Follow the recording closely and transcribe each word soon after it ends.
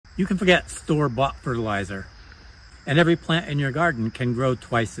You can forget store-bought fertilizer, and every plant in your garden can grow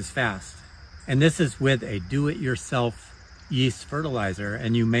twice as fast. And this is with a do-it-yourself yeast fertilizer,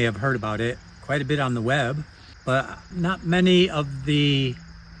 and you may have heard about it quite a bit on the web, but not many of the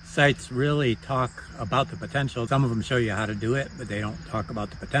sites really talk about the potential. Some of them show you how to do it, but they don't talk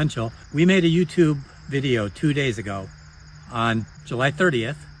about the potential. We made a YouTube video 2 days ago on July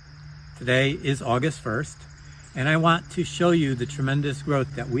 30th. Today is August 1st, and I want to show you the tremendous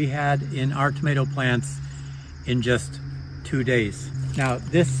growth that we had in our tomato plants in just 2 days. Now,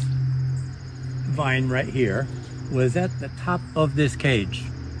 this vine right here was at the top of this cage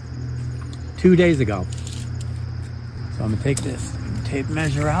 2 days ago. So I'm gonna take this tape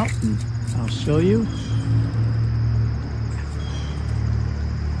measure out and I'll show you.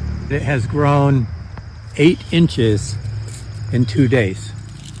 It has grown 8 inches in 2 days.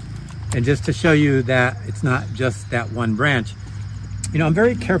 And just to show you that it's not just that one branch, you know, I'm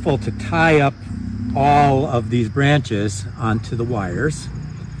very careful to tie up all of these branches onto the wires.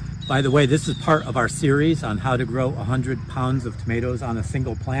 By the way, this is part of our series on how to grow 100 pounds of tomatoes on a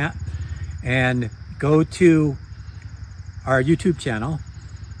single plant. And go to our YouTube channel,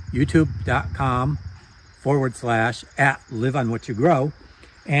 youtube.com/@liveonwhatyogrow,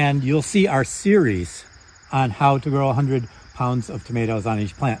 and you'll see our series on how to grow 100 pounds of tomatoes on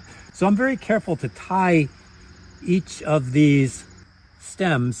each plant. So I'm very careful to tie each of these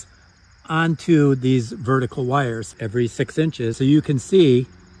stems onto these vertical wires every 6 inches. So you can see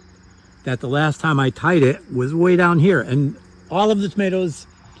that the last time I tied it was way down here, and all of the tomatoes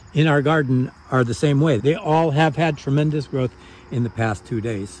in our garden are the same way. They all have had tremendous growth in the past 2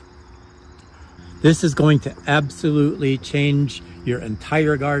 days. This is going to absolutely change your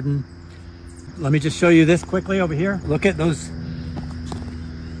entire garden. Let me just show you this quickly over here. Look at those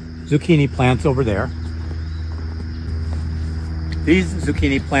zucchini plants over there. These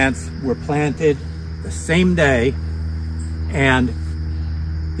zucchini plants were planted the same day, and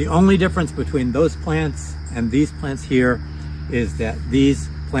the only difference between those plants and these plants here is that these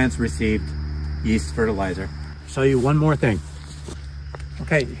plants received yeast fertilizer. Show you one more thing.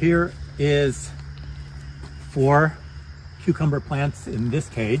 Okay, here is 4 cucumber plants in this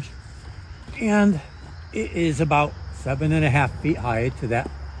cage, and it is about 7.5 feet high to that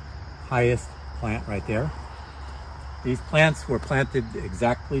highest plant right there. These plants were planted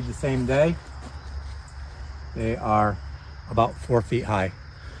exactly the same day. They are about 4 feet high.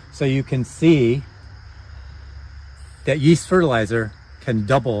 So you can see that yeast fertilizer can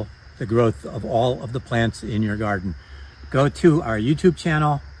double the growth of all of the plants in your garden. Go to our YouTube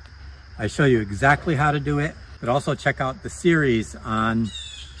channel. I show you exactly how to do it, but also check out the series on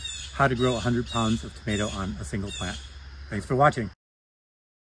how to grow 100 pounds of tomato on a single plant. Thanks for watching.